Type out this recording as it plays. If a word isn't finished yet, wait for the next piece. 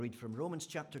Read from Romans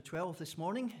chapter 12 this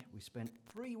morning. We spent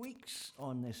 3 weeks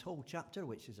on this whole chapter,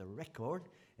 which is a record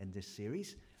in this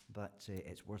series, but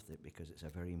it's worth it because it's a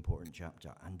very important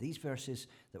chapter. And these verses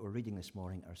that we're reading this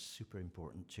morning are super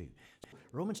important too.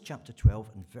 Romans chapter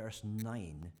 12 and verse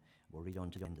 9, we'll read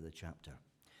on to the end of the chapter.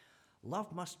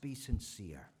 Love must be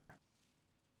sincere.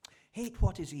 Hate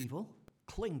what is evil,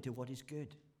 cling to what is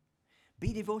good.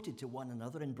 Be devoted to one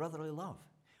another in brotherly love.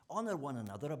 Honor one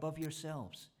another above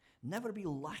yourselves. Never be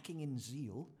lacking in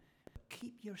zeal, but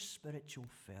keep your spiritual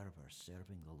fervor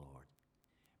serving the Lord.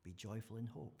 Be joyful in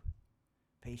hope,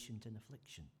 patient in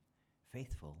affliction,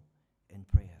 faithful in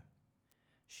prayer.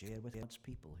 Share with God's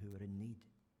people who are in need.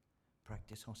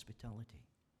 Practice hospitality.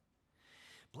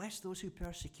 Bless those who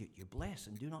persecute you. Bless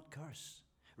and do not curse.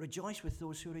 Rejoice with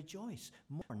those who rejoice.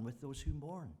 Mourn with those who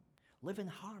mourn. Live in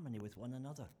harmony with one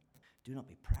another. Do not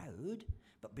be proud,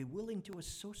 but be willing to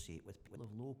associate with people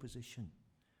of low position.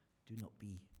 Do not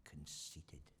be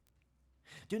conceited.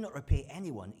 Do not repay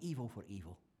anyone evil for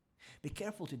evil. Be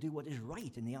careful to do what is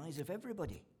right in the eyes of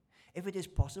everybody. If it is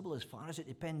possible, as far as it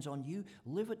depends on you,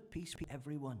 live at peace with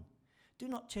everyone. Do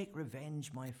not take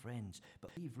revenge, my friends, but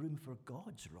leave room for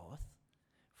God's wrath.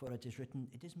 For it is written,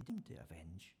 it is mine to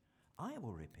avenge. I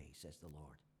will repay, says the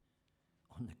Lord.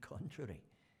 On the contrary,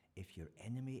 if your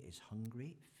enemy is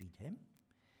hungry, feed him.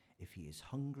 If he is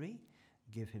hungry,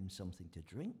 give him something to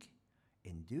drink.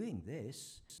 In doing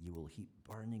this, you will heap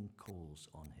burning coals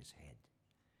on his head.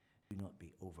 Do not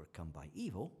be overcome by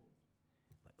evil,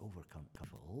 but overcome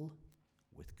evil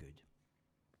with good.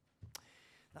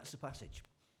 That's the passage.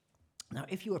 Now,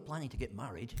 if you were planning to get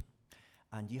married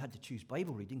and you had to choose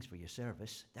Bible readings for your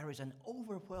service, there is an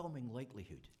overwhelming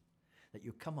likelihood that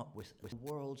you come up with the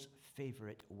world's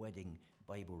favourite wedding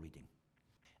Bible reading.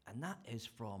 And that is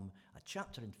from a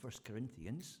chapter in 1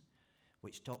 Corinthians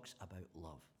which talks about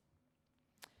love.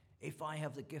 If I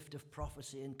have the gift of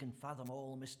prophecy and can fathom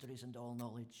all mysteries and all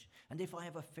knowledge, and if I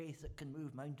have a faith that can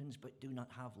move mountains but do not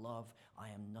have love, I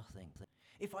am nothing.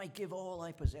 If I give all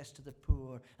I possess to the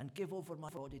poor and give over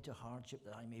my body to hardship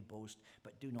that I may boast,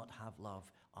 but do not have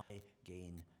love, I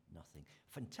gain nothing.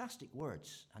 Fantastic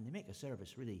words, and they make a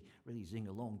service really, really zing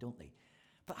along, don't they?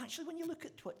 But actually, when you look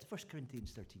at what 1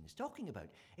 Corinthians 13 is talking about,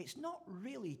 it's not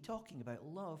really talking about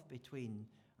love between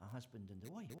a husband and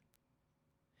a wife.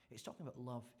 It's talking about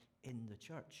love in the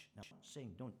church. Now, I'm not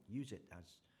saying don't use it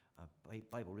as a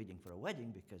Bible reading for a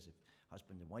wedding, because if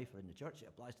husband and wife are in the church, it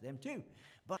applies to them too.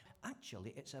 But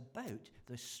actually, it's about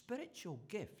the spiritual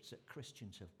gifts that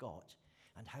Christians have got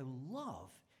and how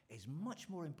love is much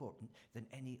more important than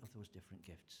any of those different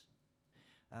gifts.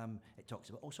 It talks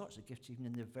about all sorts of gifts, even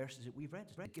in the verses that we've read.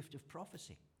 The gift of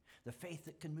prophecy, the faith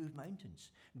that can move mountains,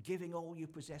 giving all you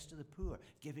possess to the poor,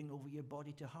 giving over your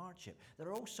body to hardship. There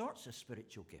are all sorts of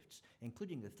spiritual gifts,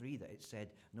 including the three that it said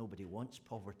nobody wants: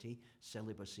 poverty,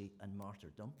 celibacy, and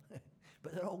martyrdom.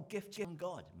 But they're all gifts from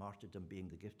God, martyrdom being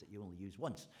the gift that you only use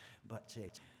once. But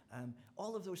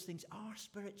all of those things are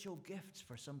spiritual gifts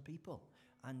for some people.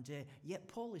 And yet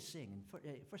Paul is saying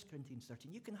in 1 Corinthians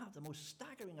 13, you can have the most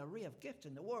staggering array of gifts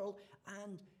in the world,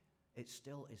 and it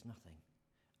still is nothing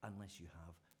unless you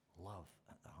have love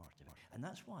at the heart of it. And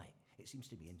that's why it seems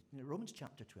to be in Romans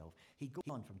chapter 12, he goes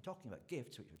on from talking about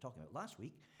gifts, which we were talking about last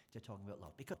week, to talking about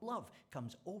love. Because love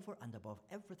comes over and above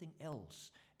everything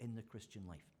else in the Christian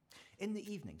life. In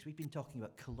the evenings, we've been talking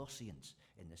about Colossians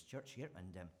in this church here,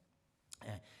 and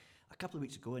a couple of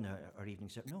weeks ago in our evening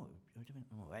service,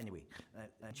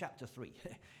 chapter 3,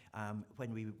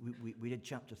 when we did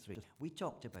chapter 3, we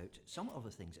talked about some of the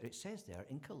things. It says there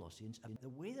in Colossians about the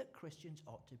way that Christians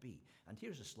ought to be. And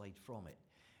here's a slide from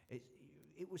it.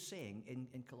 It was saying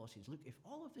in Colossians, look, if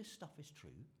all of this stuff is true,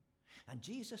 and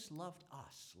Jesus loved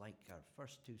us, like our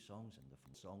first two songs and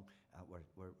the song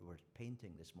we're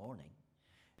painting this morning,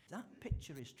 if that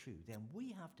picture is true, then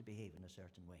we have to behave in a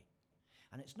certain way.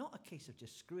 And it's not a case of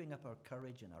just screwing up our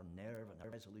courage and our nerve and our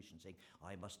resolution, saying,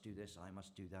 I must do this, I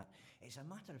must do that. It's a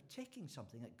matter of taking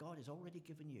something that God has already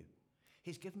given you.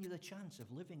 He's given you the chance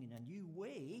of living in a new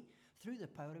way through the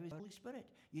power of His Holy Spirit.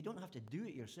 You don't have to do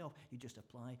it yourself. You just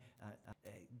apply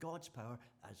God's power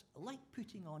as like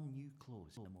putting on new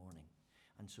clothes in the morning.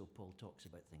 And so Paul talks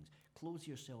about things. Clothe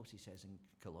yourselves, he says in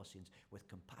Colossians, with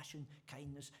compassion,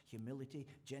 kindness, humility,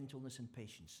 gentleness, and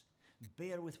patience.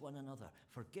 Bear with one another.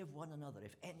 Forgive one another.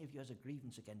 If any of you has a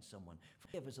grievance against someone,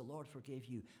 forgive as the Lord forgave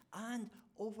you. And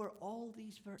over all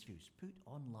these virtues, put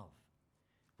on love,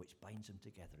 which binds them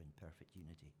together in perfect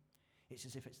unity. It's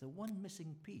as if it's the one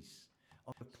missing piece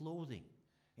of clothing.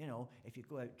 You know, if you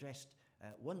go out dressed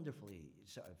wonderfully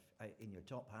sort of in your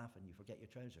top half and you forget your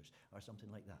trousers or something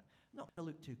like that, not going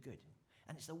to look too good.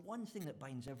 And it's the one thing that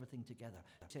binds everything together.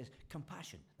 It says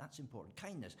compassion, that's important.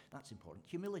 Kindness, that's important.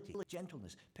 Humility,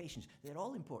 gentleness, patience, they're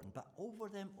all important. But over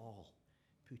them all,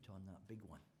 put on that big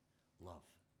one, love.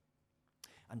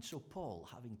 And so Paul,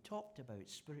 having talked about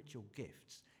spiritual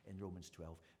gifts in Romans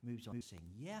 12, moves on saying,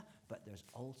 yeah, but there's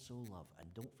also love.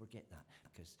 And don't forget that,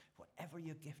 because whatever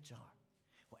your gifts are,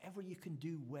 whatever you can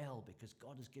do well because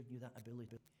God has given you that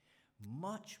ability,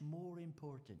 much more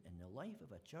important in the life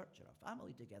of a church or a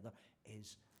family together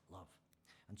is love.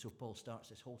 And so Paul starts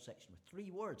this whole section with 3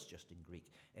 words just in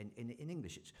Greek. In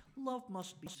English, it's love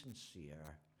must be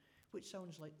sincere, which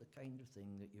sounds like the kind of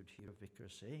thing that you'd hear a vicar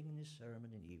saying in his sermon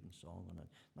and evensong on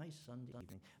a nice Sunday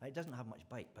evening. It doesn't have much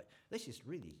bite, but this is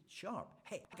really sharp.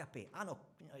 Hey, agape,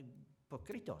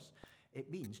 anopokritos. It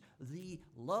means the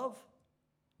love,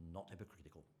 not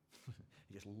hypocritical.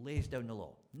 He just lays down the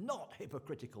law. Not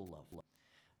hypocritical love.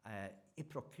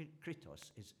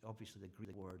 Hypokritos is obviously the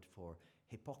Greek word for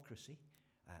hypocrisy,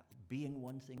 being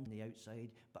one thing on the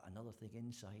outside, but another thing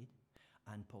inside.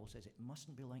 And Paul says it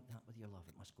mustn't be like that with your love.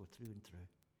 It must go through and through.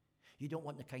 You don't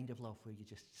want the kind of love where you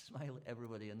just smile at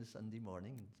everybody on the Sunday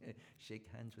morning and shake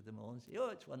hands with them all and say,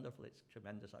 oh, it's wonderful, it's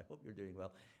tremendous, I hope you're doing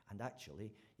well. And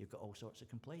actually, you've got all sorts of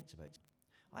complaints about it.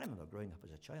 I remember growing up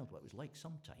as a child what it was like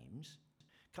sometimes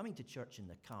coming to church in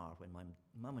the car when my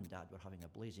mum and dad were having a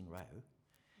blazing row,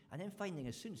 and then finding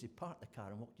as soon as they parked the car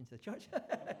and walked into the church,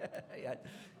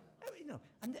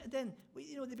 and then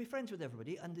they'd be friends with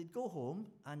everybody, and they'd go home,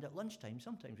 and at lunchtime,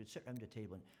 sometimes we'd sit around the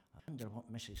table and I wonder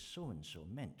what Mrs. So-and-so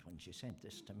meant when she sent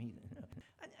this to me.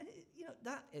 And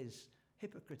that is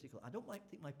hypocritical. I don't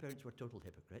think my parents were total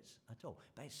hypocrites at all,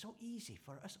 but it's so easy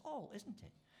for us all, isn't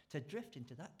it, to drift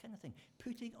into that kind of thing,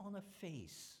 putting on a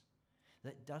face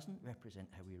that doesn't represent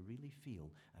how we really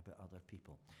feel about other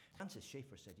people. Francis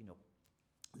Schaeffer said,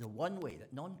 the one way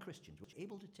that non-Christians were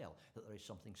able to tell that there is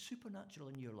something supernatural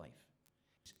in your life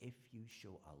is if you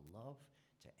show a love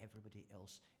to everybody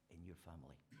else in your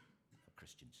family, for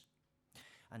Christians.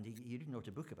 And he even wrote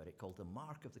a book about it called The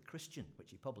Mark of the Christian,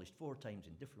 which he published 4 times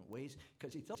in different ways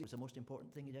because he thought it was the most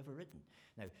important thing he'd ever written.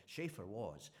 Now, Schaeffer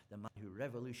was the man who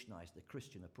revolutionized the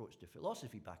Christian approach to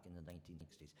philosophy back in the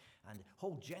 1960s. And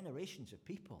whole generations of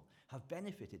people have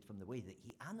benefited from the way that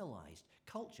he analyzed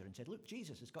culture and said, look,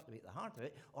 Jesus has got to be at the heart of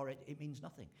it, or it means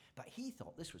nothing. But he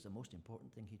thought this was the most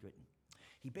important thing he'd written.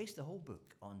 He based the whole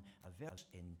book on a verse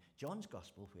in John's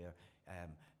Gospel where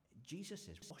Jesus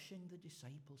is washing the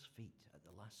disciples' feet at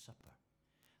the Last Supper.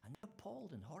 And they're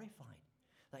appalled and horrified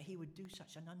that he would do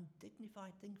such an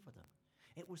undignified thing for them.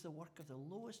 It was the work of the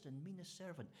lowest and meanest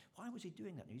servant. Why was he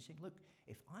doing that? And he's saying, look,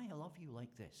 if I love you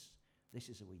like this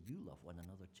is the way you love one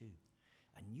another too.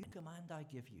 A new command I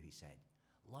give you, he said,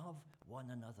 love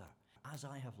one another. As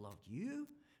I have loved you,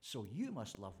 so you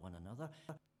must love one another.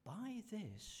 By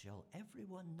this shall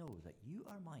everyone know that you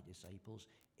are my disciples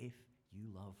if you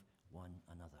love one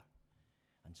another.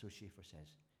 And so Schaeffer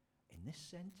says, in this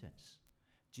sentence,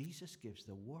 Jesus gives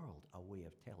the world a way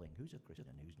of telling who's a Christian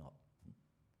and who's not.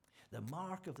 The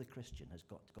mark of the Christian has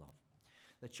got to love.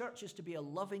 The church is to be a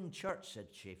loving church,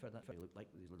 said Schaeffer. That's what he looked like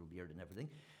with his little beard and everything.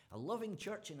 A loving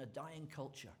church in a dying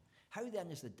culture. How then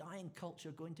is the dying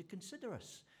culture going to consider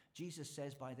us? Jesus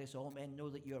says, by this all men know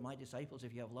that you are my disciples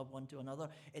if you have love one to another.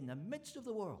 In the midst of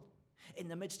the world, in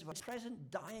the midst of a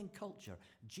present dying culture,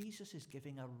 Jesus is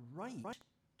giving a right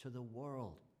to the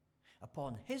world.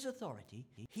 Upon his authority,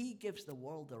 he gives the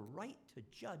world the right to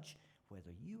judge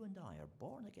whether you and I are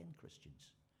born-again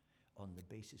Christians on the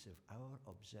basis of our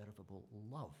observable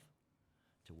love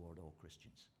toward all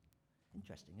Christians.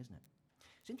 Interesting, isn't it?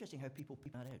 It's interesting how people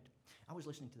pick that out. I was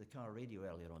listening to the car radio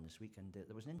earlier on this week, and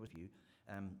there was an interview.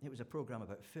 It was a program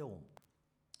about film.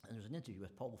 And there was an interview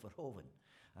with Paul Verhoeven,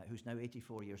 who's now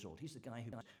 84 years old. He's the guy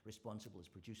who's responsible as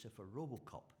producer for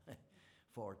RoboCop,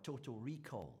 for Total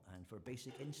Recall, and for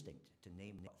Basic Instinct, to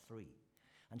name 3.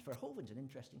 And Verhoeven's an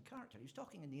interesting character. He was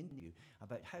talking in the interview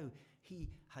about how he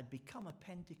had become a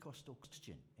Pentecostal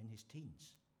Christian in his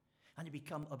teens. And he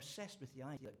become obsessed with the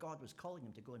idea that God was calling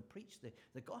him to go and preach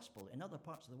the gospel in other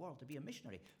parts of the world, to be a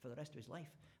missionary for the rest of his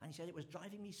life. And he said it was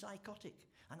driving me psychotic,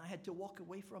 and I had to walk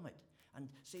away from it and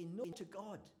say no to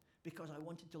God because I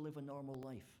wanted to live a normal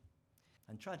life.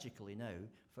 And tragically now,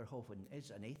 Verhoeven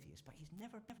is an atheist, but he's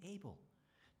never been able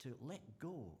to let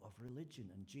go of religion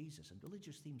and Jesus. And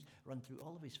religious themes run through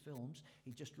all of his films.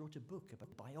 He just wrote a book about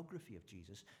a biography of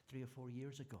Jesus 3 or 4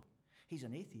 years ago. He's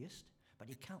an atheist, but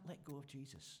he can't let go of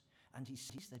Jesus. And he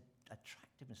sees the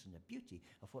attractiveness and the beauty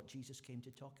of what Jesus came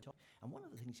to talk about. And one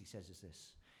of the things he says is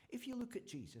this: if you look at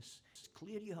Jesus, it's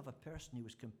clear you have a person who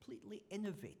was completely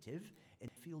innovative in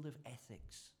the field of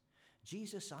ethics.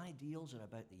 Jesus' ideals are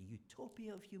about the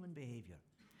utopia of human behavior,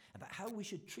 about how we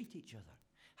should treat each other,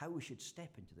 how we should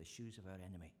step into the shoes of our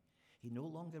enemy. He no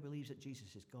longer believes that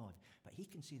Jesus is God, but he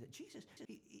can see that Jesus,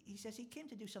 he says he came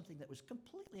to do something that was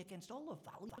completely against all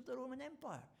the values of the Roman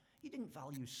Empire. He didn't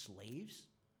value slaves.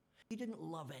 He didn't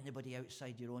love anybody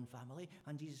outside your own family.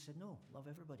 And Jesus said, no, love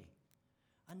everybody.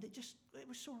 And it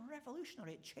was so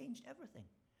revolutionary. It changed everything.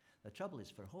 The trouble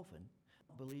is, Verhoeven,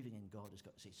 believing in God, has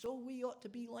got to say, so we ought to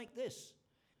be like this.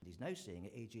 And he's now saying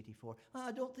at age 84,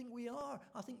 I don't think we are.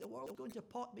 I think the world's going to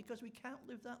pot because we can't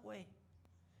live that way.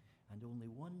 And only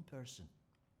one person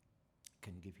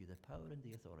can give you the power and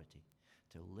the authority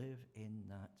to live in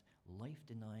that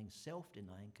life-denying,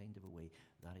 self-denying kind of a way.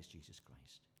 That is Jesus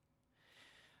Christ.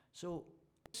 So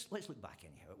let's look back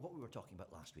anyhow at what we were talking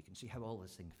about last week and see how all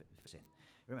this thing fits in.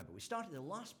 Remember, we started the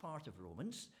last part of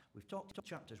Romans. We've talked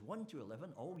chapters 1 to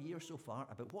 11 all year so far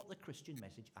about what the Christian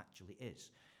message actually is.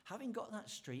 Having got that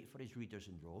straight for his readers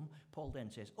in Rome, Paul then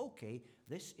says, okay,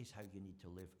 this is how you need to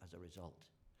live as a result.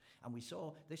 And we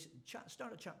saw this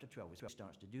start of chapter 12, he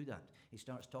starts to do that. He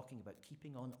starts talking about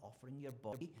keeping on offering your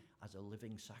body as a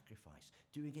living sacrifice,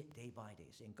 doing it day by day,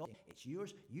 saying, God, it's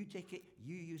yours, you take it,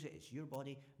 you use it, it's your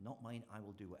body, not mine, I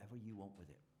will do whatever you want with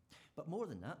it. But more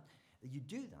than that, you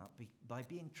do that by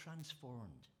being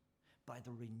transformed, by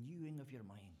the renewing of your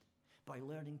mind, by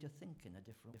learning to think in a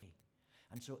different way.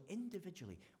 And so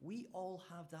individually, we all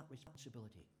have that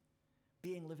responsibility,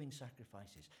 being living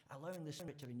sacrifices, allowing the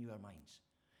Spirit to renew our minds.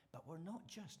 But we're not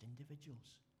just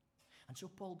individuals. And so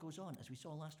Paul goes on, as we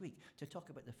saw last week, to talk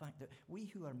about the fact that we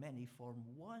who are many form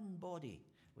one body.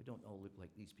 We don't all look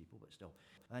like these people, but still.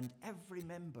 And every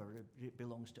member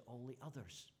belongs to all the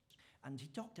others. And he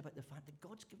talked about the fact that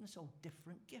God's given us all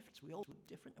different gifts. We all look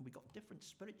different, and we've got different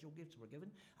spiritual gifts we're given,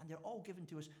 and they're all given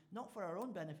to us not for our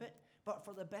own benefit, but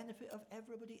for the benefit of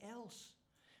everybody else.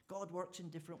 God works in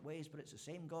different ways, but it's the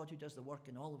same God who does the work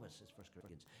in all of us, says 1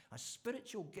 Corinthians. A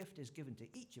spiritual gift is given to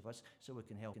each of us so we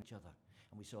can help each other.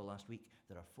 And we saw last week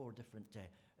there are 4 different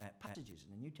passages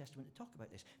in the New Testament that talk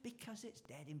about this, because it's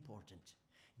dead important.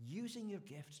 Using your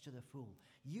gifts to the full,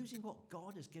 using what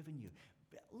God has given you,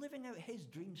 living out his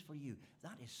dreams for you,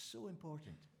 that is so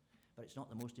important. But it's not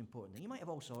the most important thing. You might have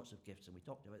all sorts of gifts, and we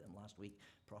talked about them last week: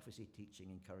 prophecy, teaching,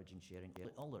 encouraging, sharing,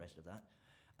 all the rest of that.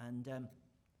 And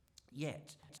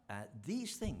yet,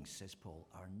 these things, says Paul,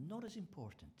 are not as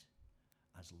important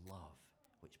as love,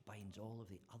 which binds all of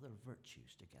the other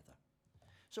virtues together.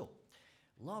 So,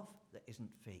 love that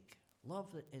isn't fake,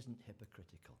 love that isn't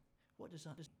hypocritical. What does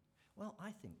that mean? Well,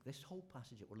 I think this whole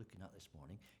passage that we're looking at this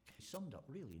morning can be summed up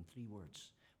really in 3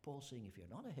 words. Paul's saying, if you're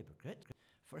not a hypocrite,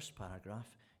 first paragraph,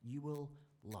 you will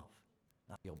love.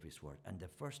 That's the obvious word. And the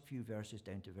first few verses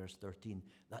down to verse 13,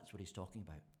 that's what he's talking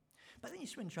about. But then he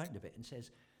swings round a bit and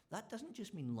says, that doesn't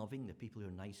just mean loving the people who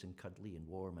are nice and cuddly and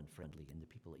warm and friendly and the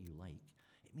people that you like.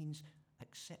 It means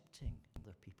accepting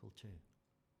other people too.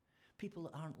 People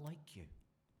that aren't like you.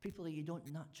 People that you don't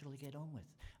naturally get on with.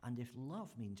 And if love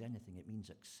means anything, it means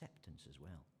acceptance as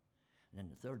well. And then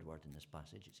the third word in this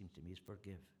passage, it seems to me, is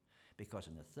forgive. Because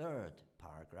in the third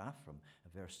paragraph, from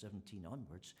verse 17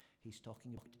 onwards, he's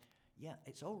talking about, yeah,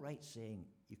 it's all right saying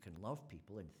you can love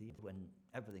people in theory when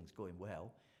everything's going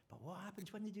well, but what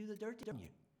happens when they do the dirty on you?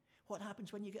 What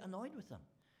happens when you get annoyed with them?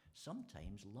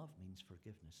 Sometimes love means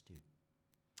forgiveness too.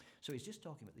 So he's just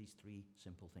talking about these 3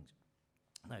 simple things.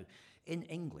 Now, in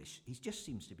English, he just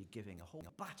seems to be giving a whole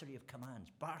battery of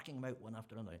commands, barking them out one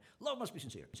after another. Love must be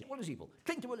sincere. What is evil?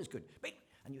 Cling to what is good.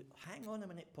 And you hang on a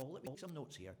minute, Paul. Let me take some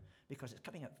notes here, because it's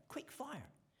coming out quick fire.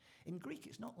 In Greek,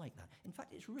 it's not like that. In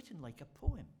fact, it's written like a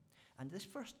poem. And this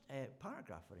first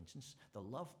paragraph, for instance, the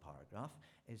love paragraph,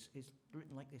 is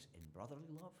written like this: in brotherly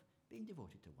love, being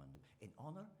devoted to one another; in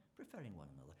honour, preferring one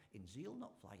another; in zeal,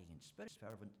 not flagging; in spirit,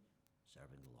 fervent,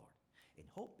 serving the Lord; in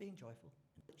hope, being joyful;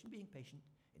 in affliction, being patient;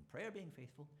 in prayer, being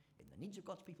faithful; in the needs of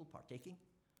God's people, partaking;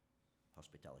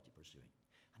 hospitality, pursuing.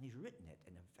 And he's written it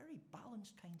in a very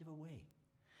balanced kind of a way,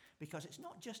 because it's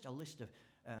not just a list of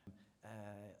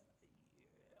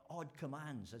odd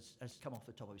commands as come off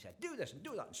the top of his head. Do this and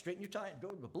do that and straighten your tie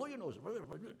and blow your nose.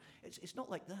 It's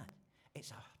not like that.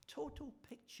 It's a total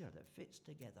picture that fits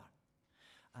together.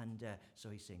 And so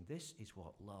he's saying this is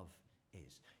what love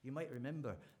is. You might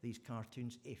remember these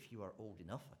cartoons if you are old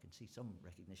enough. I can see some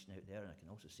recognition out there, and I can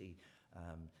also see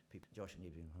people, Josh and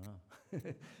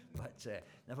Adrian, but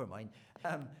never mind.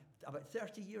 About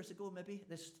 30 years ago, maybe,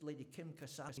 this lady Kim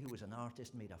Kasagi, who was an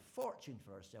artist, made a fortune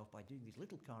for herself by doing these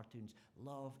little cartoons,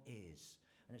 Love Is.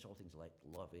 And it's all things like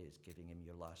love is giving him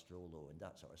your last Rolo and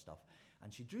that sort of stuff.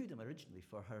 And she drew them originally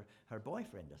for her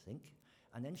boyfriend, I think.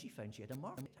 And then she found she had a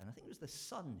market, and I think it was the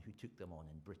Sun who took them on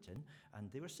in Britain,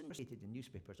 and they were syndicated in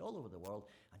newspapers all over the world,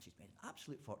 and she's made an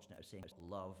absolute fortune out of saying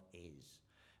love is.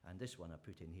 And this one I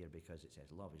put in here because it says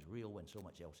love is real when so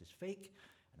much else is fake,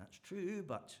 and that's true,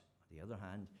 but on the other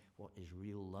hand, what is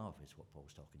real love is what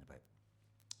Paul's talking about.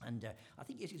 And I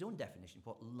think he has his own definition of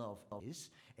what love is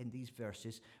in these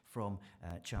verses from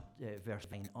verse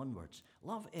 9 onwards.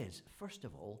 Love is, first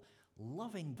of all,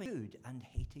 loving good and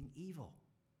hating evil.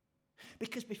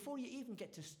 Because before you even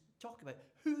get to talk about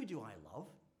who do I love,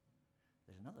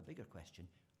 there's another bigger question: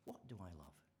 what do I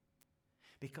love?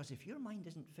 Because if your mind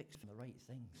isn't fixed on the right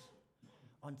things,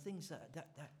 on things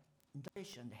that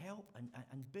nourish and help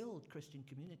and build Christian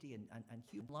community and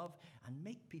human love and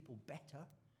make people better,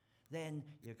 then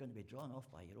you're going to be drawn off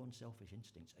by your own selfish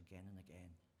instincts again and again.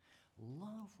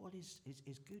 Love what is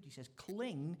good. He says,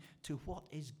 cling to what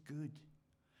is good.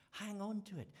 Hang on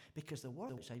to it, because the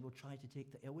world outside will try to take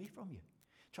that away from you.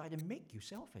 Try to make you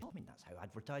selfish. I mean, that's how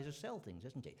advertisers sell things,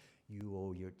 isn't it? You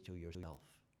owe to yourself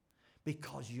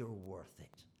because you're worth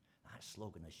it. That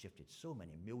slogan has shifted so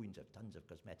many millions of tons of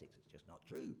cosmetics. It's just not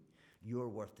true. You're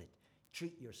worth it.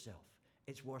 Treat yourself.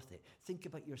 It's worth it. Think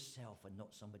about yourself and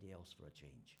not somebody else for a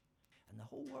change. And the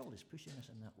whole world is pushing us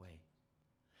in that way.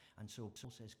 And so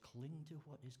Paul says, cling to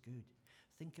what is good.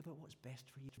 Think about what's best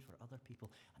for you, for other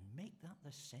people, and make that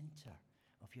the center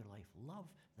of your life. Love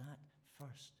that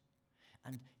first.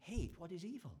 And hate what is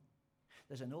evil.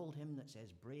 There's an old hymn that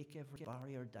says, break every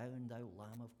barrier down, thou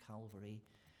Lamb of Calvary.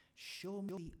 Show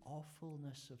me the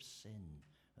awfulness of sin,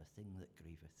 a thing that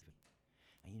grieveth thee.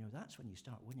 And you know, that's when you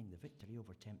start winning the victory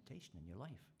over temptation in your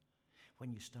life.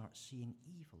 When you start seeing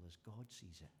evil as God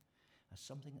sees it. As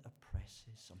something that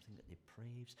oppresses, something that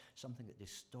depraves, something that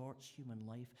distorts human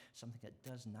life, something that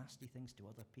does nasty things to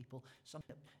other people,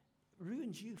 something that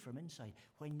ruins you from inside.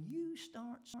 When you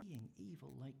start seeing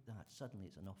evil like that, suddenly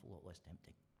it's an awful lot less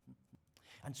tempting.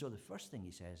 And so the first thing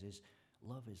he says is,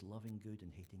 love is loving good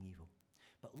and hating evil.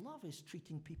 But love is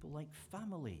treating people like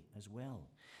family as well.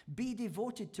 Be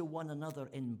devoted to one another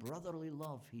in brotherly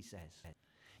love, he says.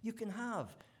 You can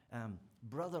have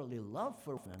brotherly love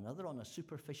for one another on a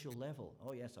superficial level.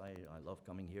 Oh yes, I love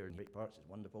coming here in great parts. It's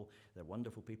wonderful. They're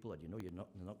wonderful people, and you know they're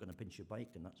not going to pinch your bike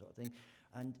and that sort of thing.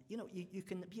 And you know you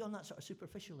can be on that sort of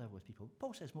superficial level with people.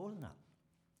 Paul says more than that.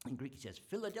 In Greek he says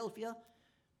Philadelphia,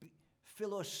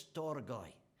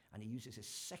 philostorgoi, and he uses his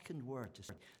second word to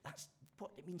say that's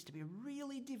what it means to be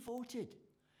really devoted,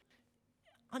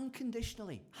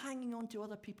 unconditionally, hanging on to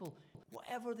other people,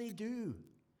 whatever they do.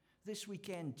 This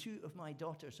weekend, 2 of my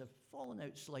daughters have fallen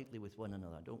out slightly with one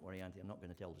another. Don't worry, Auntie, I'm not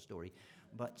going to tell the story.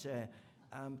 But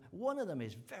one of them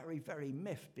is very, very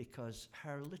miffed because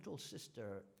her little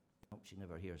sister, I hope she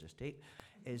never hears this tape,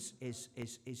 is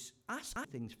asking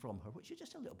things from her, which is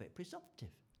just a little bit presumptive.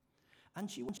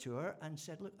 And she went to her and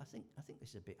said, look, I think this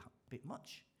is a bit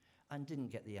much, and didn't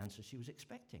get the answer she was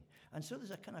expecting. And so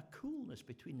there's a kind of coolness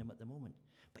between them at the moment.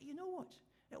 But you know what?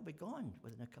 It'll be gone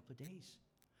within a couple of days.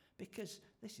 Because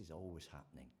this is always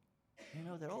happening. You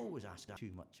know, they're always asking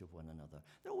too much of one another.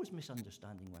 They're always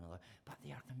misunderstanding one another. But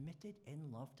they are committed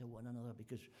in love to one another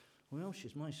because, well,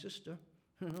 she's my sister.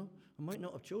 You know, I might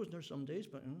not have chosen her some days,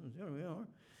 but there we are.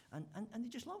 And they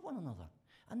just love one another.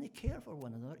 And they care for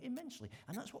one another immensely.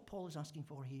 And that's what Paul is asking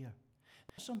for here.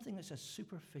 Something that's a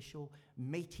superficial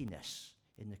matiness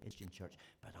in the Christian church,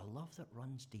 but a love that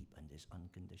runs deep and is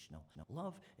unconditional.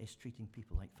 Love is treating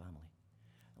people like family.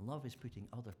 Love is putting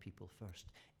other people first.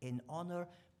 In honor,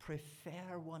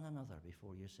 prefer one another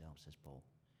before yourself, says Paul.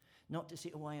 Not to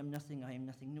say, oh, I am nothing.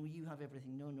 No, you have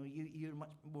everything. No, you're much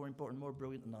more important, more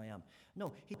brilliant than I am.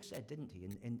 No, he said, didn't he,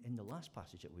 in the last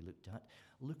passage that we looked at,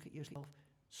 look at yourself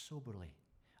soberly.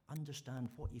 Understand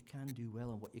what you can do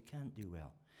well and what you can't do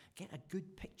well. Get a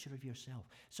good picture of yourself.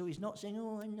 So he's not saying,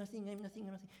 oh, I'm nothing.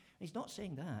 He's not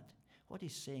saying that. What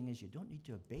he's saying is you don't need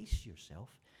to abase yourself,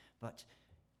 but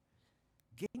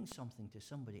giving something to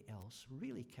somebody else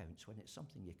really counts when it's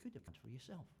something you could have done for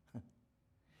yourself.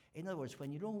 In other words,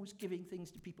 when you're always giving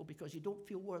things to people because you don't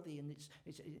feel worthy, and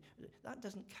that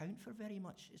doesn't count for very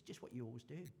much. It's just what you always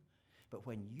do. But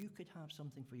when you could have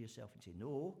something for yourself and say,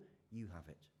 no, you have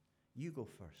it. You go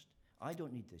first. I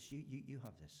don't need this. You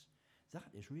have this. That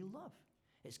is real love.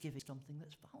 It's giving something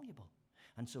that's valuable.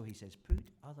 And so he says, put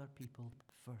other people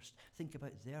first. Think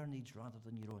about their needs rather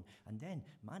than your own. And then,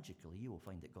 magically, you will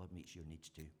find that God meets your needs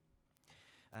too.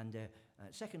 And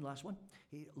second last one,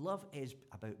 love is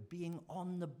about being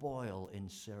on the boil in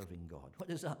serving God. What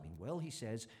does that mean? Well, he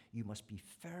says, you must be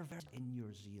fervent in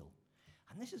your zeal.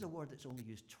 And this is a word that's only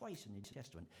used twice in the New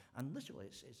Testament. And literally,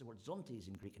 it's the word zontes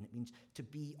in Greek, and it means to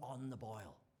be on the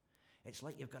boil. It's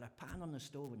like you've got a pan on the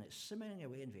stove and it's simmering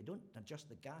away, and if you don't adjust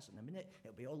the gas in a minute,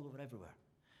 it'll be all over everywhere,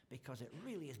 because it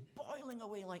really is boiling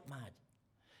away like mad.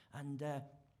 And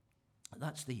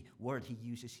that's the word he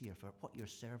uses here for what your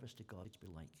service to God should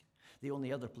be like. The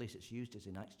only other place it's used is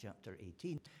in Acts chapter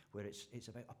 18, where it's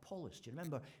about Apollos. Do you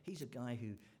remember? He's a guy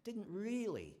who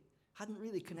hadn't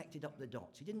really connected up the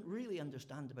dots. He didn't really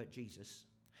understand about Jesus,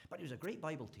 but he was a great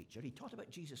Bible teacher. He taught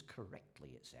about Jesus correctly,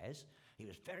 it says. He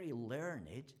was very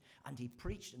learned, and he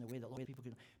preached in a way that a lot of people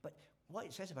could. But what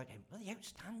it says about him, well, the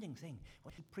outstanding thing,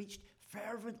 well, he preached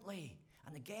fervently.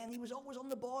 And again, he was always on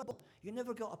the ball. You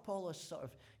never got Apollos sort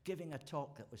of giving a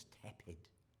talk that was tepid.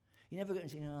 You never got him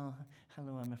saying, oh,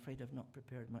 hello, I'm afraid I've not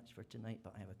prepared much for tonight,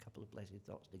 but I have a couple of blessed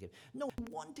thoughts to give. No, he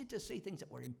wanted to say things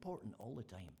that were important all the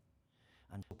time.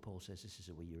 And Paul says this is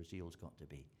the way your zeal's got to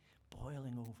be.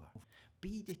 Boiling over.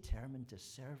 Be determined to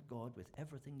serve God with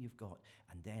everything you've got,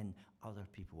 and then other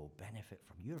people will benefit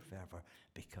from your fervour,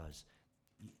 because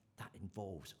that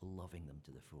involves loving them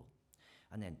to the full.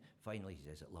 And then finally he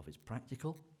says that love is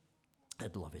practical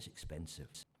and love is expensive.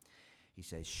 He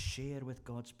says, share with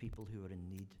God's people who are in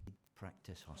need.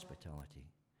 Practice hospitality.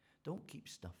 Don't keep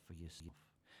stuff for yourself.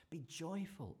 Be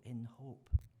joyful in hope.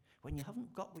 When you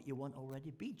haven't got what you want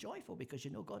already, be joyful, because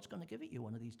you know God's going to give it you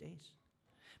one of these days.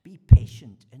 Be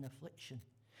patient in affliction.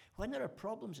 When there are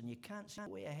problems and you can't see the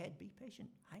way ahead, be patient.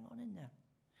 Hang on in there.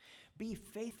 Be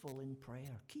faithful in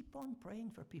prayer. Keep on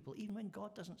praying for people, even when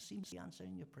God doesn't seem to be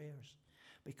answering your prayers,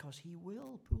 because he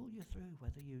will pull you through,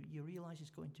 whether you realize he's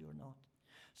going to or not.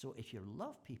 So if you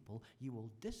love people, you will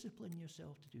discipline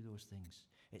yourself to do those things.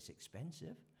 It's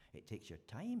expensive. It takes your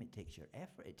time. It takes your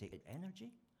effort. It takes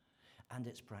energy. And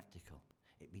it's practical.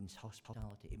 It means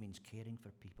hospitality. It means caring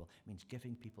for people. It means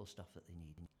giving people stuff that they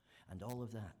need. And all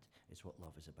of that is what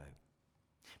love is about.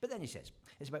 But then he says,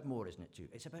 it's about more, isn't it, too?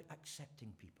 It's about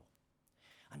accepting people.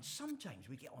 And sometimes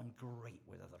we get on great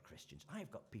with other Christians.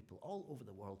 I've got people all over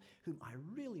the world whom I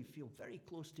really feel very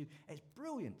close to. It's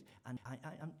brilliant. And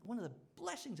one of the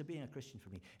blessings of being a Christian for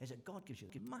me is that God gives you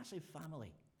a massive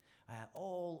family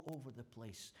all over the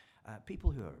place.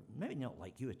 People who are maybe not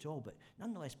like you at all, but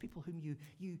nonetheless people whom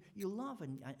you love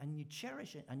and you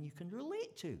cherish it and you can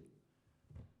relate to.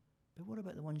 But what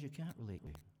about the ones you can't relate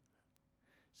to?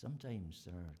 Sometimes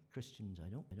there are Christians I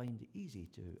don't find it easy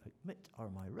to admit are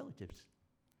my relatives.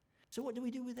 So what do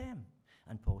we do with them?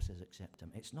 And Paul says, accept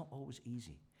them. It's not always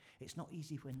easy. It's not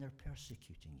easy when they're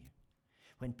persecuting you.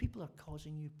 When people are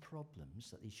causing you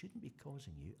problems that they shouldn't be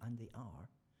causing you, and they are,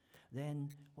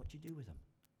 then what do you do with them?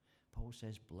 Paul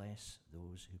says, bless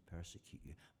those who persecute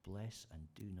you. Bless and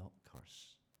do not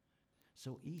curse.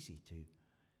 So easy to,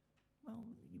 well,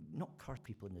 not curse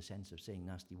people in the sense of saying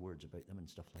nasty words about them and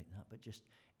stuff like that, but just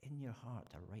in your heart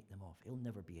to write them off. He'll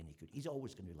never be any good. He's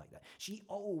always going to be like that. She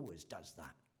always does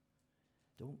that.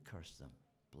 Don't curse them.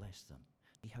 Bless them.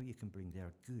 See how you can bring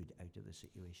their good out of the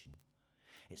situation.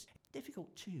 It's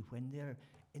difficult too when they're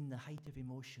in the height of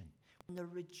emotion, when they're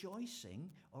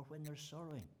rejoicing or when they're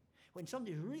sorrowing. When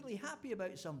somebody's really happy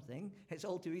about something, it's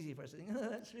all too easy for us to think, oh,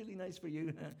 that's really nice for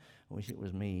you. I wish it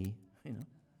was me, you know.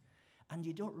 And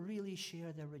you don't really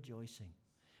share their rejoicing.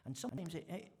 And sometimes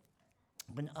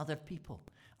when other people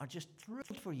are just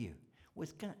thrilled for you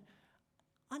with kind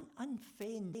of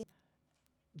unfeigned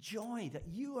joy that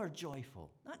you are joyful,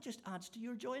 that just adds to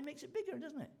your joy and makes it bigger,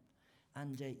 doesn't it?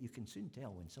 And you can soon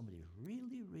tell when somebody's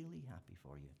really, really happy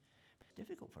for you. It's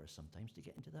difficult for us sometimes to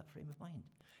get into that frame of mind.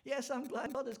 Yes, I'm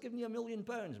glad God has given you £1 million.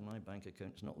 My bank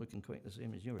account's not looking quite the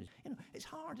same as yours. You know, it's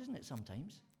hard, isn't it,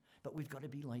 sometimes? But we've got to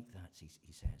be like that,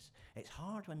 he says. It's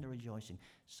hard when they're rejoicing.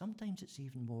 Sometimes it's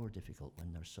even more difficult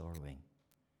when they're sorrowing.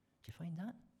 Do you find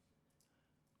that?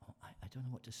 Oh, I don't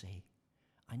know what to say.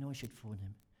 I know I should phone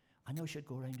him. I know I should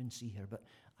go around and see her, but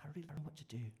I really don't know what to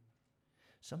do.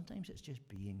 Sometimes it's just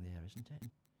being there, isn't it?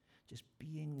 Just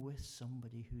being with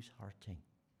somebody who's hurting.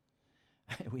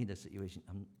 We had a situation,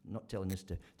 I'm not telling this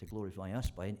to glorify us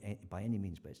by any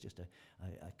means, but it's just a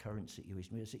current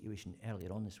situation. We had a situation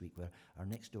earlier on this week where our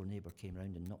next door neighbour came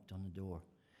round and knocked on the door.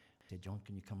 He said, John,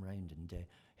 can you come round and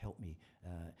help me?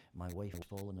 My wife has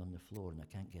fallen on the floor and I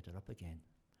can't get her up again.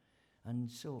 And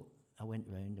so I went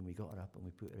round and we got her up and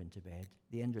we put her into bed.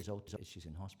 The end result is she's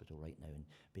in hospital right now and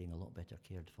being a lot better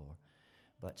cared for.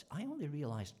 But I only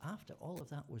realised after all of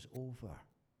that was over,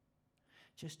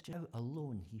 just how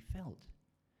alone he felt.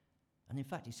 And in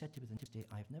fact, he said to me the next day,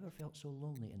 I've never felt so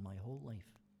lonely in my whole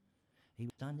life. He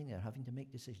was standing there having to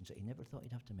make decisions that he never thought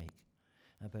he'd have to make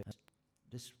about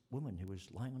this woman who was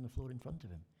lying on the floor in front of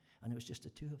him. And it was just the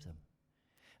two of them.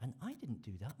 And I didn't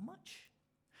do that much.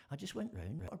 I just went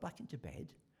round, got her back into bed,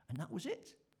 and that was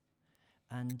it.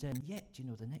 And yet,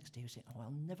 the next day he was saying, oh,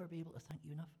 I'll never be able to thank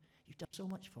you enough. You've done so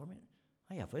much for me.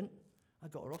 I haven't. I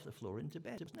got her off the floor into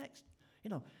bed. It was next.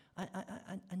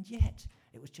 And yet,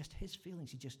 it was just his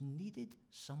feelings. He just needed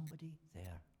somebody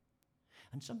there.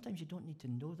 And sometimes you don't need to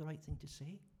know the right thing to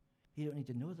say. You don't need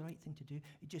to know the right thing to do.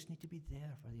 You just need to be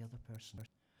there for the other person.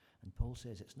 And Paul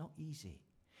says it's not easy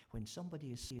when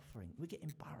somebody is suffering. We get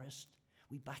embarrassed.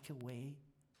 We back away.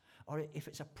 Or if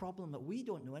it's a problem that we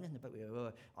don't know anything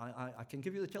about, I can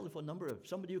give you the telephone number of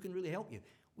somebody who can really help you.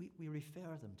 We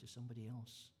refer them to somebody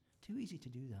else. Too easy to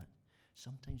do that.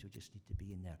 Sometimes we just need to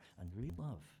be in there. And real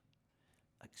love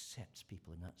accepts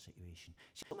people in that situation.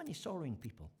 So many sorrowing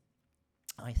people,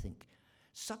 I think,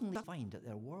 suddenly find that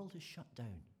their world is shut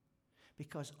down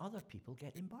because other people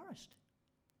get embarrassed.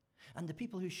 And the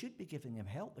people who should be giving them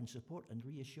help and support and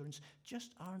reassurance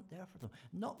just aren't there for them.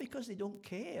 Not because they don't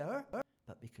care,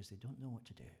 but because they don't know what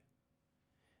to do.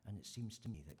 And it seems to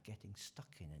me that getting stuck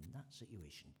in that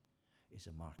situation is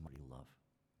a mark of real love.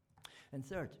 And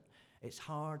third, it's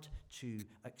hard to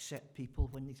accept people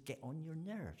when they get on your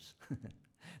nerves.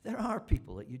 There are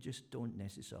people that you just don't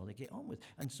necessarily get on with.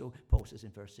 And so Paul says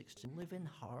in verse 6, live in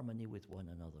harmony with one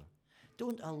another.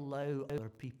 Don't allow other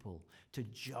people to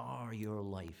jar your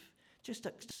life. Just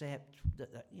accept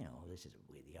that this is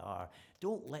the way they are.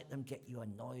 Don't let them get you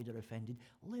annoyed or offended.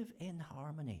 Live in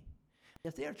harmony.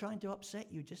 If they're trying to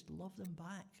upset you, just love them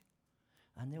back.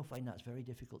 And they'll find that's very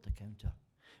difficult to counter.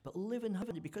 But live in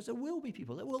harmony, because there will be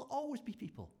people, there will always be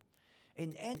people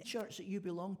in any church that you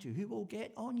belong to who will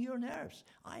get on your nerves.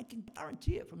 I can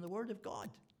guarantee it from the Word of God.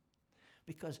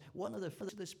 Because one of the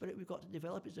fruits of the Spirit we've got to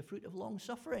develop is the fruit of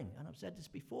long-suffering. And I've said this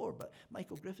before, but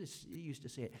Michael Griffiths used to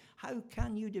say it. How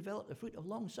can you develop the fruit of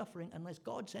long-suffering unless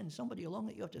God sends somebody along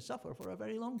that you have to suffer for a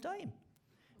very long time?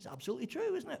 It's absolutely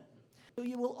true, isn't it? So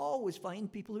you will always find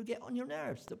people who get on your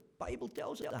nerves. The Bible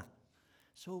tells you that.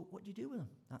 So what do you do with them?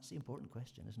 That's the important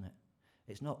question, isn't it?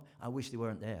 It's not, I wish they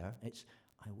weren't there. It's,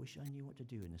 I wish I knew what to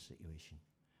do in this situation.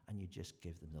 And you just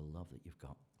give them the love that you've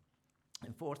got.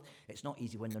 And fourth, it's not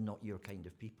easy when they're not your kind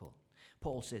of people.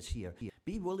 Paul says here,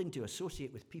 be willing to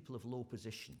associate with people of low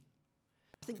position.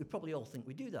 I think we probably all think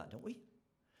we do that, don't we?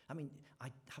 I mean, I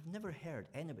have never heard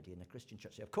anybody in a Christian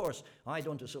church say, of course, I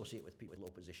don't associate with people with low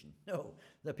position. No,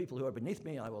 the people who are beneath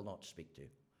me I will not speak to.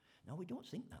 No, we don't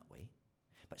think that way.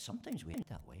 But sometimes we think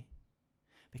that way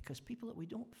because people that we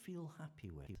don't feel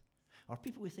happy with, or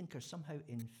people we think are somehow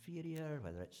inferior,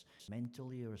 whether it's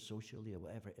mentally or socially or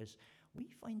whatever it is, we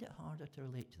find it harder to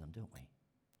relate to them, don't we?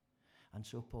 And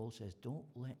so Paul says, don't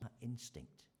let that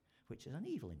instinct, which is an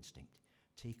evil instinct,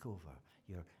 take over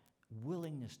your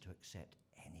willingness to accept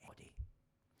anybody.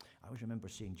 I always remember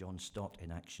seeing John Stott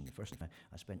in action. The first time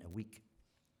I spent a week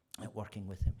working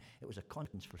with him. It was a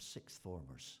conference for sixth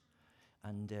formers.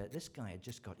 And this guy had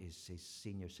just got his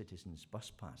senior citizens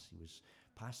bus pass. He was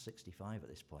past 65 at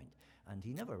this point, and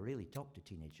he never really talked to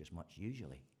teenagers much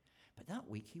usually. But that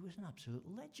week he was an absolute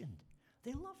legend.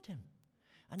 They loved him.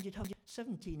 And you'd have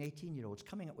 17, 18-year-olds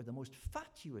coming up with the most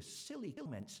fatuous, silly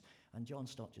comments, and John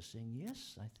Stott just saying,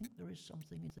 yes, I think there is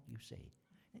something in that you say.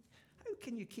 How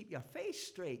can you keep your face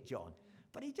straight, John?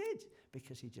 But he did,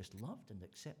 because he just loved and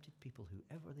accepted people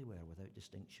whoever they were without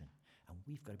distinction. And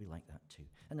we've got to be like that too.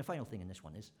 And the final thing in this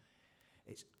one is,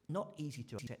 it's not easy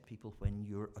to accept people when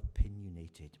you're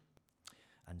opinionated.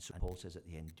 And so Paul says at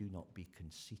the end, do not be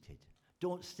conceited.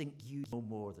 Don't think you know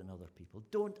more than other people.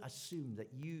 Don't assume that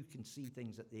you can see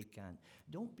things that they can't.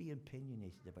 Don't be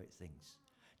opinionated about things.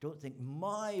 Don't think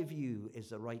my view is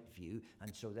the right view,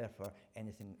 and so therefore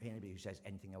anybody who says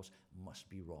anything else must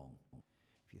be wrong.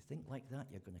 If you think like that,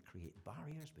 you're going to create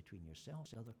barriers between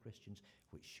yourselves and other Christians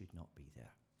which should not be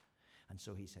there. And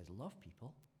so he says, love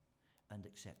people and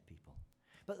accept people.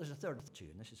 But there's a third too,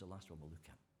 and this is the last one we'll look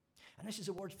at. And this is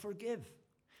the word forgive.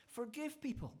 Forgive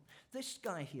people. This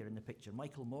guy here in the picture,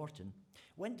 Michael Morton,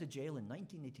 went to jail in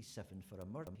 1987 for a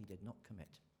murder he did not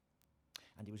commit.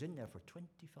 And he was in there for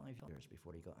 25 years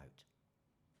before he got out.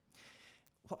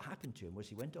 What happened to him was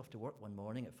he went off to work one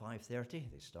morning at 5:30.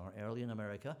 They start early in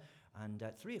America. And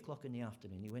at 3 o'clock in the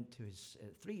afternoon, he went to his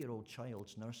 3-year-old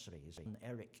child's nursery. His son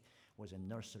Eric was in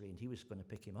nursery, and he was going to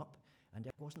pick him up, and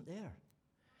Eric wasn't there.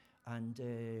 And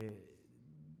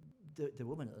the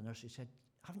woman at the nursery said,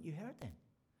 haven't you heard then?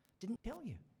 Didn't tell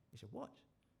you. He said, what?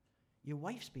 Your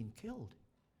wife's been killed.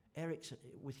 Eric's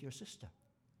with your sister.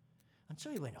 And so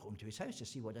he went home to his house to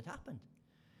see what had happened.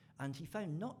 And he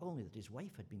found not only that his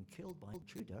wife had been killed by an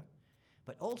intruder,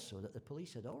 but also that the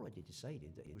police had already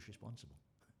decided that he was responsible.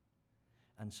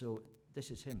 And so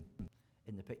this is him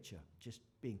in the picture, just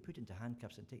being put into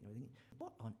handcuffs and taken away.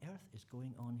 What on earth is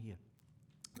going on here?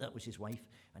 That was his wife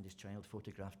and his child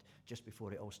photographed just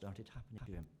before it all started happening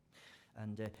to him.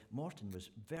 And Morton was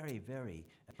very, very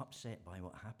upset by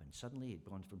what happened. Suddenly he'd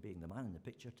gone from being the man in the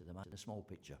picture to the man in the small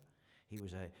picture. He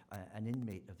was an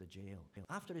inmate of the jail.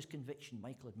 After his conviction,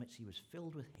 Michael admits he was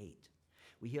filled with hate.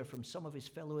 We hear from some of his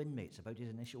fellow inmates about his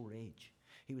initial rage.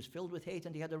 He was filled with hate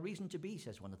and he had a reason to be,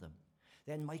 says one of them.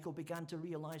 Then Michael began to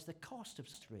realize the cost of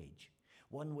such rage.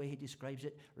 One way he describes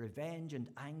it, revenge and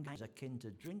anger is akin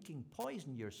to drinking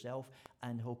poison yourself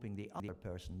and hoping the other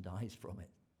person dies from it.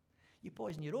 You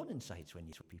poison your own insides when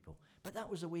you hate people. But that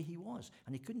was the way he was,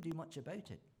 and he couldn't do much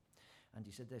about it. And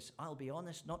he said this, I'll be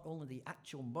honest, not only the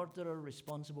actual murderer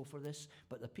responsible for this,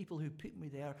 but the people who put me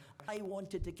there, I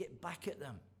wanted to get back at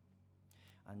them.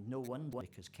 And no wonder,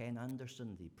 because Ken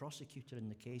Anderson, the prosecutor in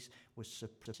the case, was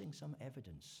suppressing some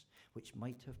evidence which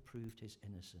might have proved his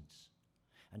innocence.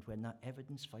 And when that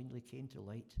evidence finally came to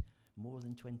light, more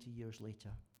than 20 years later,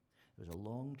 there was a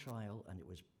long trial, and it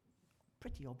was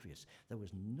pretty obvious. There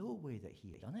was no way that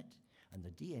he had done it, and the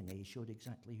DNA showed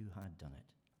exactly who had done it.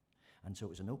 And so it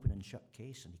was an open and shut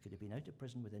case, and he could have been out of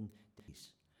prison within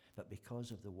days. But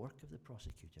because of the work of the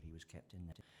prosecutor, he was kept in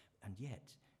there. And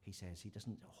yet, he says he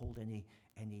doesn't hold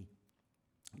any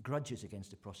grudges against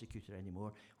the prosecutor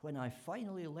anymore. When I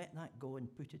finally let that go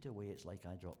and put it away, it's like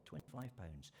I dropped 25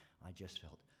 pounds. I just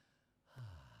felt,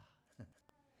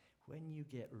 When you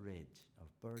get rid of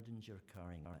burdens you're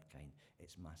carrying, that kind,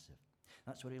 it's massive.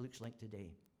 That's what he looks like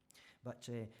today. But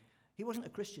he wasn't a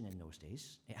Christian in those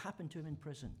days. It happened to him in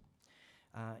prison.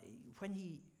 When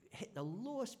he hit the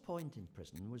lowest point in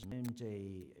prison was around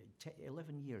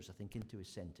 11 years, I think, into his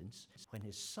sentence, when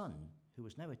his son, who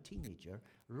was now a teenager,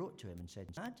 wrote to him and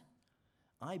said, Dad,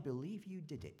 I believe you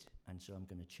did it, and so I'm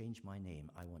going to change my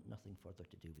name. I want nothing further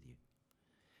to do with you.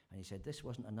 And he said, this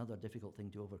wasn't another difficult thing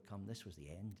to overcome. This was the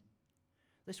end.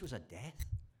 This was a death.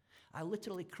 I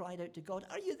literally cried out to God,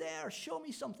 are you there? Show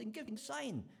me something. Give me a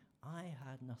sign. I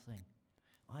had nothing.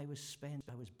 I was spent.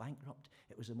 I was bankrupt.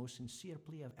 It was the most sincere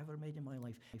plea I've ever made in my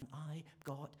life. And I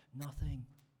got nothing.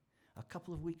 A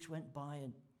couple of weeks went by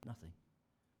and nothing.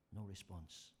 No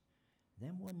response.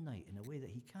 Then one night, in a way that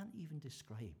he can't even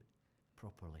describe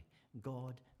properly,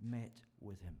 God met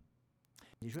with him.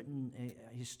 He's written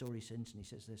his story since, and he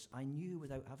says this, I knew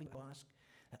without having to ask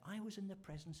that I was in the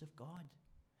presence of God.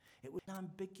 It was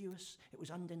ambiguous, it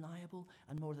was undeniable,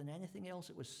 and more than anything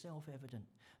else, it was self-evident.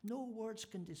 No words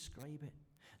can describe it.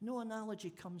 No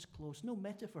analogy comes close, no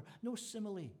metaphor, no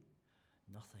simile,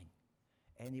 nothing.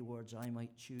 Any words I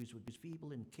might choose would be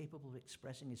feeble, incapable of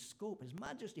expressing his scope, his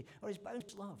majesty, or his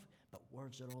boundless love, but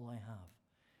words are all I have.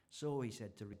 So, he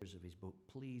said to readers of his book,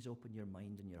 please open your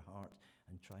mind and your heart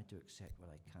and try to accept what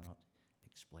I cannot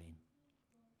explain.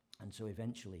 And so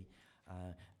eventually,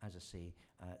 as I say,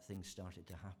 things started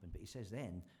to happen. But he says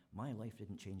then, my life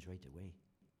didn't change right away.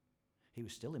 He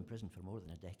was still in prison for more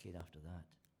than a decade after that.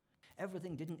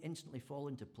 Everything didn't instantly fall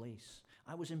into place.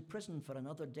 I was in prison for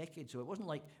another decade, so it wasn't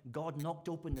like God knocked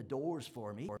open the doors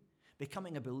for me.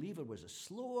 Becoming a believer was a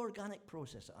slow, organic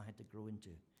process that I had to grow into.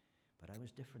 But I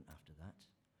was different after that.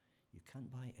 You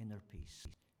can't buy inner peace,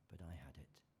 but I had it.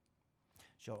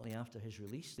 Shortly after his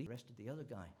release, they arrested the other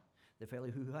guy, the fellow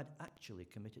who had actually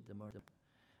committed the murder.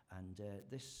 And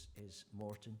this is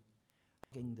Morton,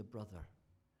 being the brother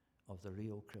of the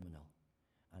real criminal,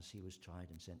 as he was tried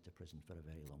and sent to prison for a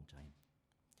very long time.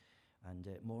 And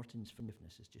Morton's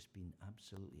forgiveness has just been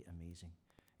absolutely amazing,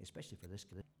 especially for this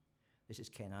guy. This is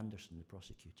Ken Anderson, the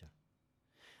prosecutor.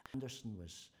 Anderson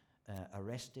was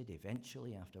arrested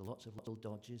eventually after lots of little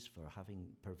dodges for having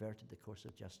perverted the course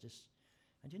of justice.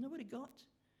 And you know what he got?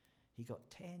 He got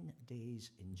 10 days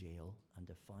in jail and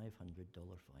a $500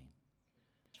 fine.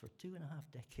 It's for 2.5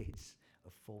 decades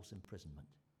of false imprisonment.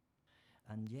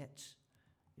 And yet,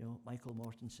 you know, Michael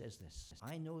Morton says this,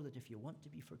 I know that if you want to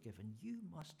be forgiven, you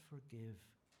must forgive.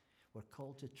 We're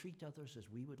called to treat others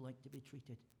as we would like to be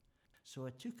treated. So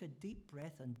I took a deep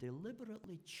breath and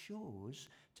deliberately chose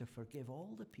to forgive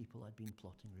all the people I'd been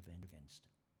plotting revenge against.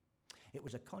 It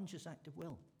was a conscious act of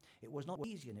will. It was not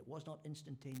easy and it was not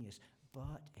instantaneous,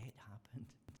 but it happened.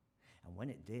 And when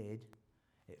it did,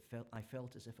 I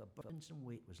felt as if a burdensome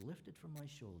weight was lifted from my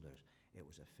shoulders. It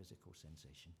was a physical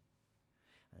sensation.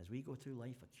 And as we go through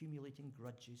life accumulating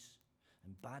grudges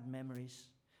and bad memories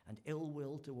and ill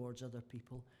will towards other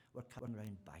people, we're carrying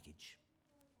around baggage.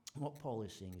 And what Paul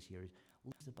is saying is here is,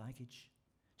 leave the baggage.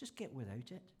 Just get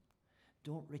without it.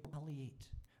 Don't retaliate.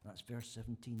 That's verse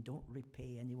 17. Don't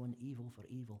repay anyone evil for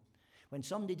evil. When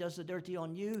somebody does the dirty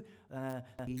on you,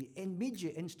 the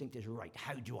immediate instinct is, right,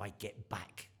 how do I get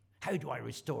back? How do I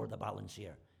restore the balance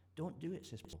here? Don't do it,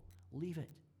 says Paul. Leave it.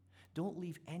 Don't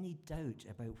leave any doubt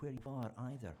about where you are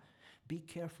either. Be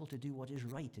careful to do what is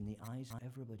right in the eyes of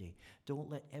everybody. Don't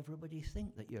let everybody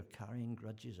think that you're carrying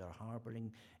grudges or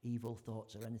harboring evil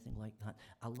thoughts or anything like that.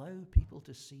 Allow people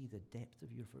to see the depth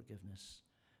of your forgiveness.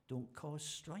 Don't cause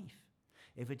strife.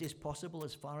 If it is possible,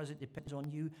 as far as it depends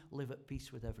on you, live at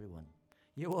peace with everyone.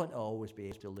 You won't always be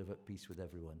able to live at peace with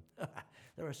everyone.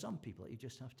 There are some people that you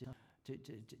just have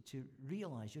to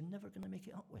realize you're never going to make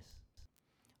it up with.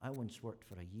 I once worked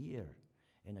for a year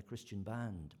in a Christian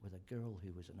band with a girl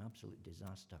who was an absolute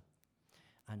disaster.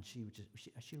 And she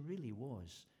really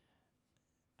was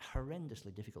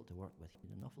horrendously difficult to work with. You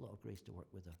had an awful lot of grace to work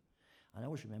with her. And I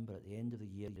always remember at the end of the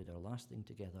year, we did our last thing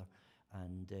together,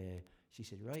 and she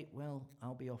said, right, well,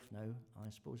 I'll be off now. I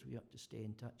suppose we ought to stay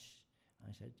in touch.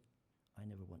 I said, I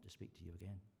never want to speak to you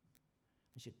again.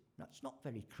 She said, that's not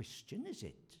very Christian, is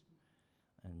it?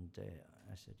 And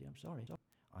I said, yeah, I'm sorry.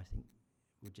 I think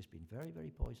we've just been very, very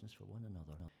poisonous for one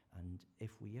another. And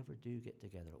if we ever do get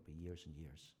together, it'll be years and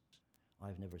years.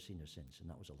 I've never seen her since, and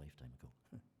that was a lifetime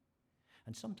ago.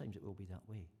 And sometimes it will be that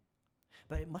way.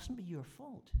 But it mustn't be your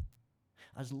fault.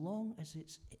 As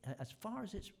far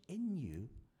as it's in you,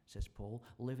 says Paul,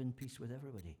 live in peace with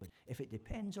everybody. If it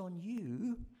depends on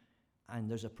you, and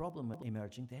there's a problem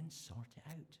emerging, then sort it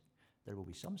out. There will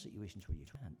be some situations where you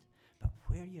can't, but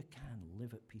where you can,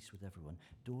 live at peace with everyone.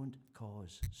 Don't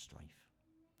cause strife.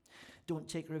 Don't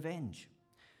take revenge.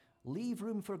 Leave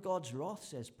room for God's wrath,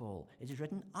 says Paul. It is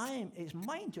written, it's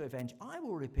mine to avenge. I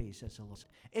will repay, says the Lord.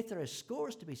 If there are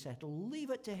scores to be settled,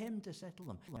 leave it to him to settle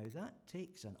them. Now that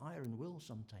takes an iron will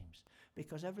sometimes,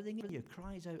 because everything in you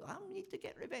cries out, I need to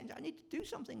get revenge. I need to do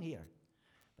something here.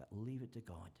 But leave it to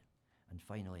God. And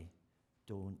finally,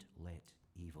 don't let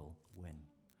evil win.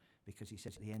 Because he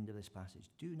says at the end of this passage,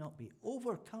 do not be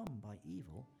overcome by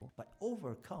evil, but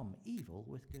overcome evil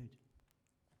with good.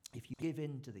 If you give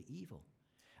in to the evil,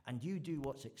 and you do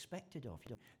what's expected of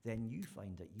you, then you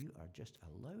find that you are just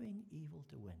allowing evil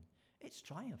to win. It's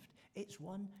triumphed. It's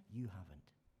won. You haven't.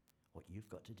 What you've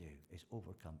got to do is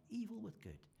overcome evil with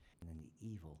good, and then the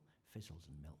evil fizzles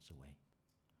and melts away.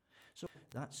 So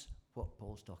that's what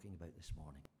Paul's talking about this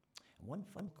morning. And one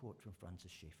fun quote from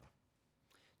Francis Schaeffer,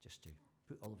 just to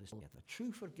put all of this together.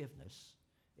 True forgiveness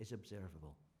is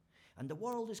observable, and the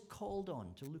world is called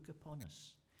on to look upon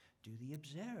us. Do they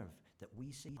observe that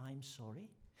we say, I'm sorry?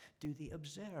 Do they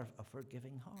observe a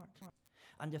forgiving heart?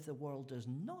 And if the world does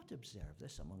not observe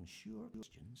this among sure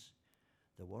Christians,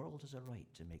 the world has a right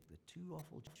to make the two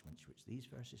awful judgments which these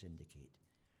verses indicate,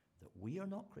 that we are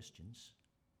not Christians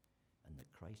and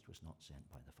that Christ was not sent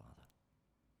by the Father.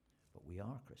 But we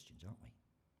are Christians, aren't we?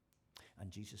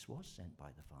 And Jesus was sent by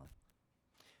the Father.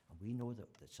 And we know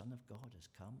that the Son of God has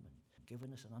come and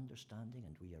given us an understanding,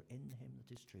 and we are in him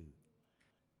that is true.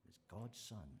 It's God's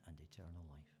Son and eternal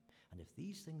life. And if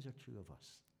these things are true of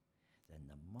us, then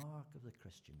the mark of the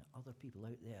Christian that other people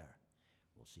out there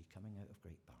will see coming out of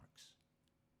great barracks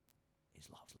is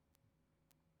love.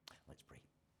 Let's pray.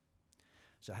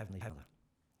 So Heavenly Father,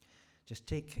 just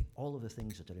take all of the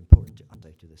things that are important to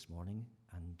us this morning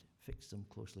and fix them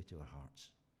closely to our hearts.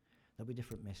 There'll be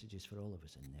different messages for all of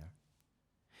us in there.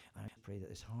 And I pray that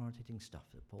this hard-hitting stuff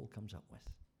that Paul comes up with,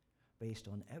 based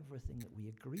on everything that we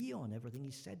agree on, everything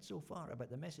he's said so far about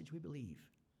the message we believe,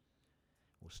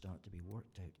 will start to be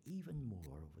worked out even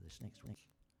more over this next week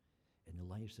in the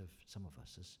lives of some of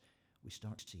us as we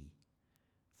start to see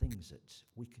things that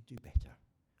we could do better,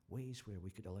 ways where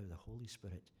we could allow the Holy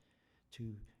Spirit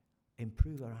to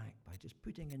improve our act by just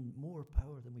putting in more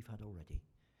power than we've had already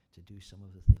to do some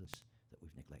of the things that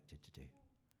we've neglected to do.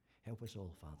 Help us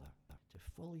all, Father, to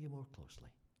follow you more closely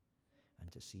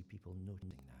and to see people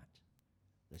noting that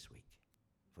this week,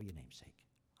 for your name's sake.